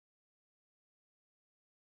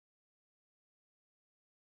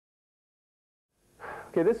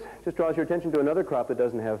Okay, this just draws your attention to another crop that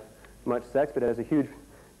doesn't have much sex, but has a huge,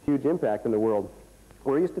 huge impact in the world.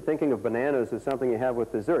 We're used to thinking of bananas as something you have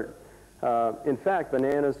with dessert. In fact,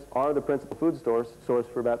 bananas are the principal food source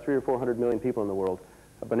for about 300 or 400 million people in the world.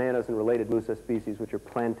 Bananas and related musa species, which are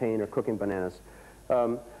plantain or cooking bananas.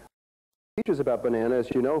 Features about banana, as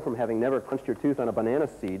you know from having never crunched your tooth on a banana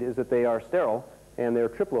seed, is that they are sterile and they're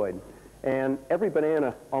triploid. And every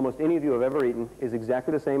banana almost any of you have ever eaten is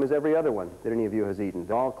exactly the same as every other one that any of you has eaten.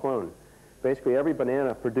 They're all cloned. Basically, every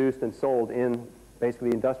banana produced and sold in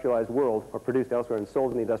basically the industrialized world, or produced elsewhere and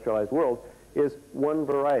sold in the industrialized world, is one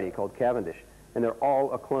variety called Cavendish. And they're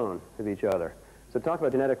all a clone of each other. So talk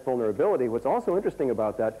about genetic vulnerability. What's also interesting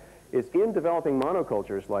about that is in developing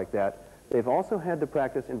monocultures like that, they've also had to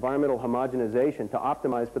practice environmental homogenization to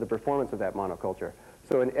optimize for the performance of that monoculture.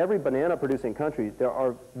 So in every banana-producing country, there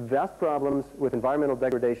are vast problems with environmental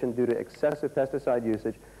degradation due to excessive pesticide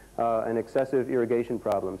usage and excessive irrigation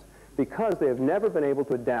problems, because they have never been able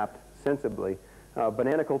to adapt sensibly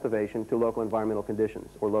banana cultivation to local environmental conditions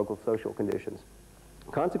or local social conditions.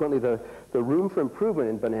 Consequently, the room for improvement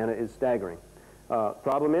in banana is staggering.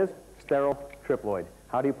 Problem is sterile triploid.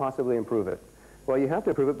 How do you possibly improve it? Well, you have to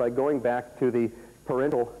improve it by going back to the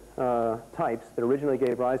parental types that originally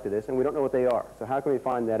gave rise to this, and we don't know what they are. So how can we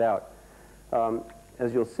find that out?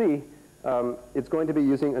 As you'll see, it's going to be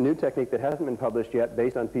using a new technique that hasn't been published yet,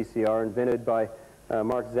 based on PCR, invented by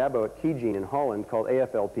Mark Szabo at Keygene in Holland, called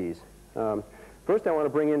AFLPs. First, I want to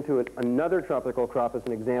bring into another tropical crop as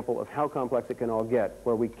an example of how complex it can all get,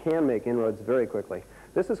 where we can make inroads very quickly.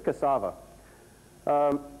 This is cassava.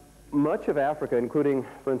 Much of Africa, including,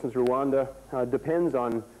 for instance, Rwanda, depends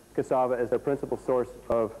on cassava as their principal source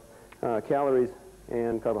of calories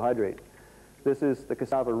and carbohydrate. This is the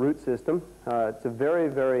cassava root system. It's a very,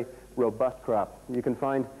 very robust crop. You can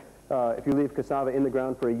find, if you leave cassava in the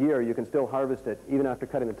ground for a year, you can still harvest it even after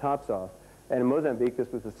cutting the tops off. And in Mozambique,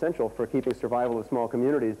 this was essential for keeping survival of small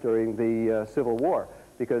communities during the Civil War,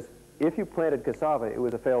 because if you planted cassava, it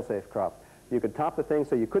was a fail-safe crop. You could top the thing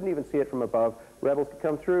so you couldn't even see it from above. Rebels could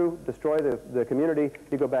come through, destroy the community.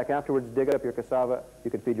 You go back afterwards, dig up your cassava,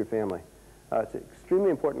 you could feed your family. It's an extremely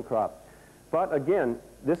important crop. But again,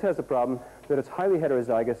 this has a problem that it's highly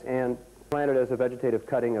heterozygous and planted as a vegetative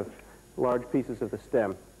cutting of large pieces of the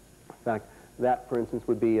stem. In fact, that, for instance,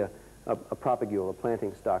 would be a propagule, a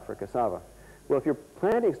planting stock for cassava. Well, if your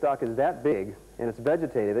planting stock is that big and it's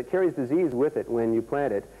vegetative, it carries disease with it when you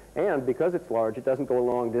plant it. And because it's large, it doesn't go a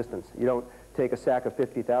long distance. You don't take a sack of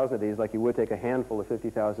 50,000 of these like you would take a handful of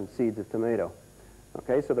 50,000 seeds of tomato.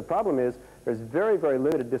 Okay, so the problem is there's very, very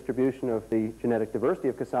limited distribution of the genetic diversity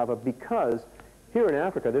of cassava, because here in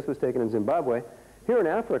Africa, this was taken in Zimbabwe, here in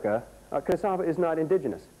Africa, cassava is not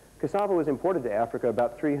indigenous. Cassava was imported to Africa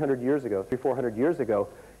about 400 years ago,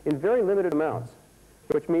 in very limited amounts,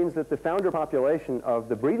 which means that the founder population of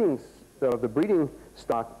the breeding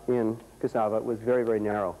stock in cassava was very, very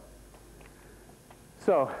narrow.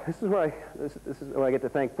 So this is where I get to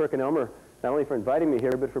thank PerkinElmer, not only for inviting me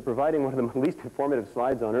here, but for providing one of the least informative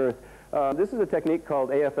slides on Earth. This is a technique called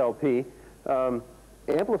AFLP,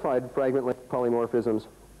 amplified fragment-length polymorphisms.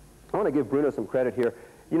 I want to give Bruno some credit here.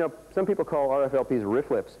 You know, some people call RFLPs riff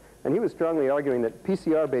lips, and he was strongly arguing that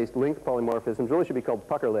PCR-based linked polymorphisms really should be called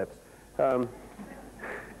pucker lips.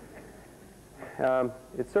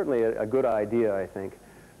 It's certainly a good idea, I think.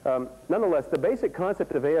 Nonetheless, the basic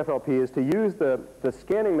concept of AFLP is to use the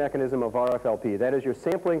scanning mechanism of RFLP. That is, you're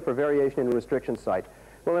sampling for variation in a restriction site.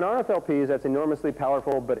 Well, in RFLPs, that's enormously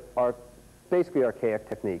powerful, but basically archaic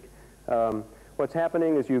technique. What's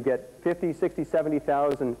happening is you get 50, 60,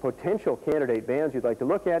 70,000 potential candidate bands you'd like to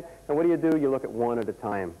look at, and what do? You look at one at a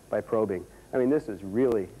time by probing. I mean, this is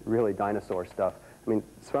really, really dinosaur stuff. I mean,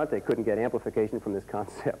 Svante couldn't get amplification from this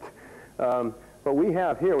concept. What we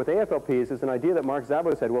have here with AFLPs is an idea that Mark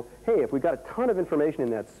Szabo said, well, hey, if we've got a ton of information in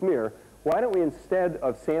that smear, why don't we, instead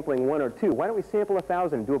of sampling 1 or 2, why don't we sample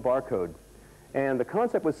 1,000 and do a barcode? And the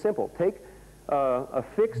concept was simple. Take a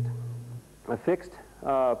fixed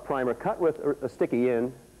primer cut with a sticky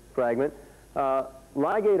in fragment,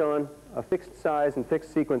 ligate on a fixed size and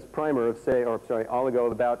fixed sequence primer of, oligo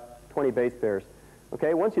of about 20 base pairs.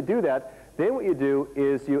 Okay, once you do that, then what you do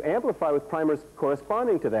is you amplify with primers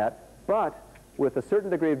corresponding to that, but with a certain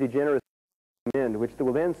degree of degeneracy, which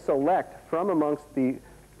will then select from amongst the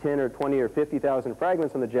 10 or 20 or 50,000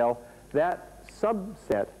 fragments on the gel that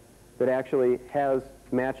subset that actually has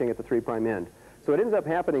matching at the 3' end. So what ends up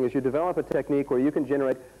happening is you develop a technique where you can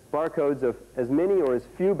generate barcodes of as many or as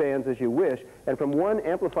few bands as you wish, and from one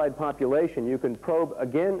amplified population you can probe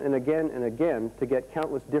again and again and again to get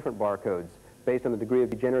countless different barcodes based on the degree of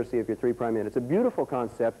degeneracy of your 3' end. It's a beautiful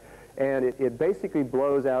concept. and it basically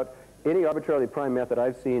blows out any arbitrarily prime method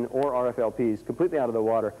I've seen or RFLPs completely out of the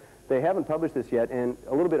water. They haven't published this yet, and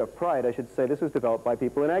a little bit of pride, I should say, this was developed by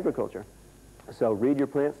people in agriculture. So read your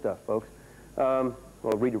plant stuff, folks. Well,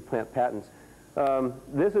 read your plant patents.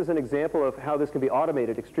 This is an example of how this can be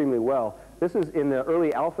automated extremely well. This is in the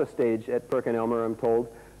early alpha stage at PerkinElmer, I'm told,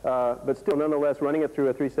 but still, nonetheless, running it through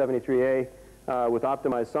a 373A with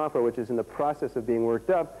optimized software, which is in the process of being worked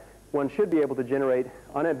up, one should be able to generate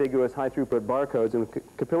unambiguous high-throughput barcodes, and when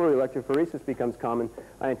capillary electrophoresis becomes common,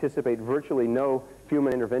 I anticipate virtually no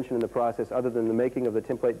human intervention in the process other than the making of the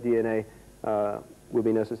template DNA will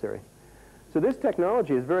be necessary. So this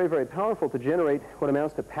technology is very, very powerful to generate what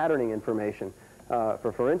amounts to patterning information.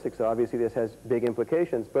 For forensics, obviously, this has big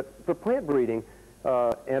implications, but for plant breeding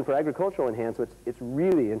and for agricultural enhancements, it's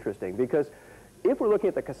really interesting, because if we're looking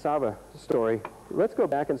at the cassava story, let's go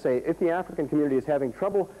back and say, if the African community is having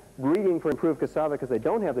trouble breeding for improved cassava because they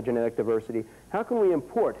don't have the genetic diversity, how can we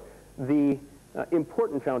import the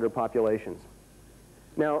important founder populations?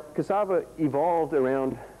 Now, cassava evolved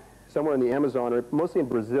around somewhere in the Amazon, or mostly in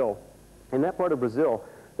Brazil. In that part of Brazil,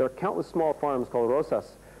 there are countless small farms called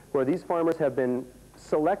rosas, where these farmers have been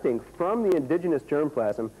selecting from the indigenous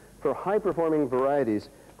germplasm for high-performing varieties,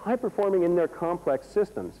 high-performing in their complex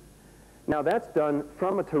systems. Now, that's done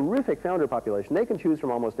from a terrific founder population. They can choose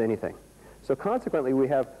from almost anything. So consequently, we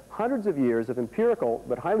have hundreds of years of empirical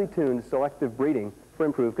but highly tuned selective breeding for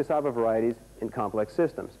improved cassava varieties in complex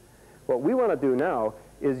systems. What we want to do now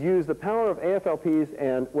is use the power of AFLPs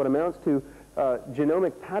and what amounts to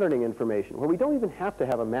genomic patterning information, where we don't even have to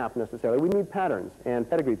have a map necessarily. We need patterns and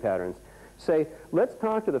pedigree patterns. Say, let's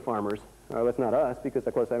talk to the farmers. Let's not us, because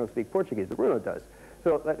of course I don't speak Portuguese, but Bruno does.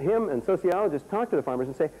 So let him and sociologists talk to the farmers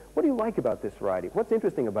and say, what do you like about this variety? What's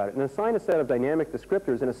interesting about it? And assign a set of dynamic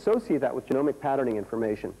descriptors and associate that with genomic patterning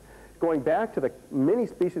information. Going back to the many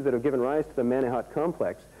species that have given rise to the Manihot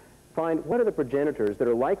complex, find what are the progenitors that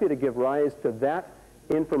are likely to give rise to that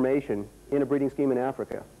information in a breeding scheme in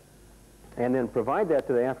Africa. And then provide that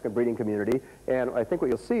to the African breeding community. And I think what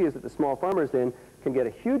you'll see is that the small farmers then can get a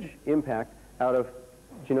huge impact out of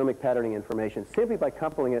genomic patterning information simply by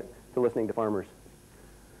coupling it to listening to farmers.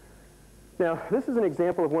 Now, this is an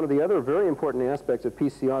example of one of the other very important aspects of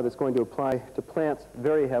PCR that's going to apply to plants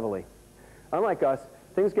very heavily. Unlike us,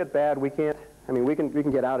 things get bad, we can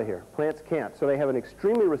get out of here. Plants can't. So they have an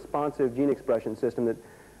extremely responsive gene expression system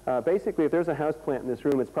that basically, if there's a house plant in this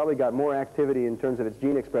room, it's probably got more activity in terms of its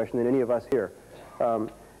gene expression than any of us here.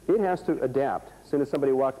 It has to adapt. As soon as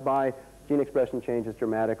somebody walks by, gene expression changes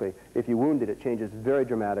dramatically. If you wound it, it changes very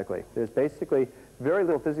dramatically. There's basically very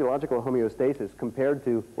little physiological homeostasis compared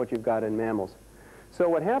to what you've got in mammals. So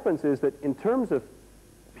what happens is that in terms of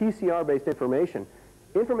PCR-based information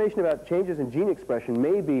about changes in gene expression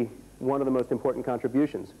may be one of the most important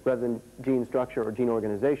contributions, rather than gene structure or gene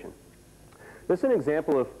organization. This is an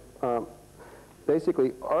example of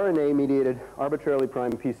basically RNA-mediated arbitrarily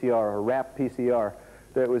primed PCR, or RAP PCR,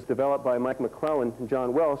 that was developed by Mike McClellan and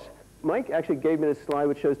John Welsh. Mike actually gave me this slide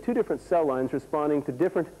which shows two different cell lines responding to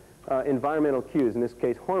different environmental cues, in this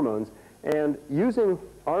case hormones, and using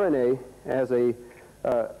RNA as a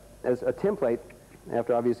template,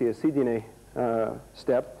 after obviously a cDNA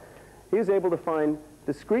step, he was able to find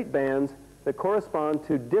discrete bands that correspond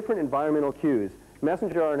to different environmental cues,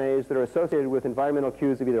 messenger RNAs that are associated with environmental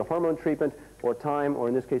cues of either hormone treatment or time, or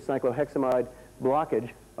in this case cyclohexamide blockage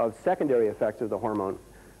of secondary effects of the hormone.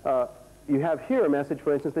 You have here a message,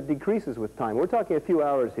 for instance, that decreases with time. We're talking a few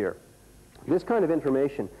hours here. This kind of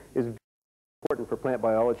information is very important for plant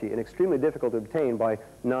biology and extremely difficult to obtain by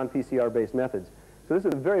non-PCR-based methods. So this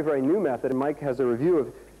is a very, very new method, and Mike has a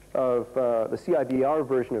review of the CIBR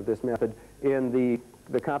version of this method in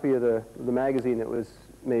the copy of the magazine that was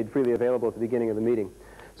made freely available at the beginning of the meeting.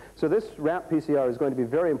 So this RAP PCR is going to be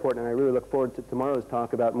very important, and I really look forward to tomorrow's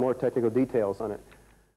talk about more technical details on it.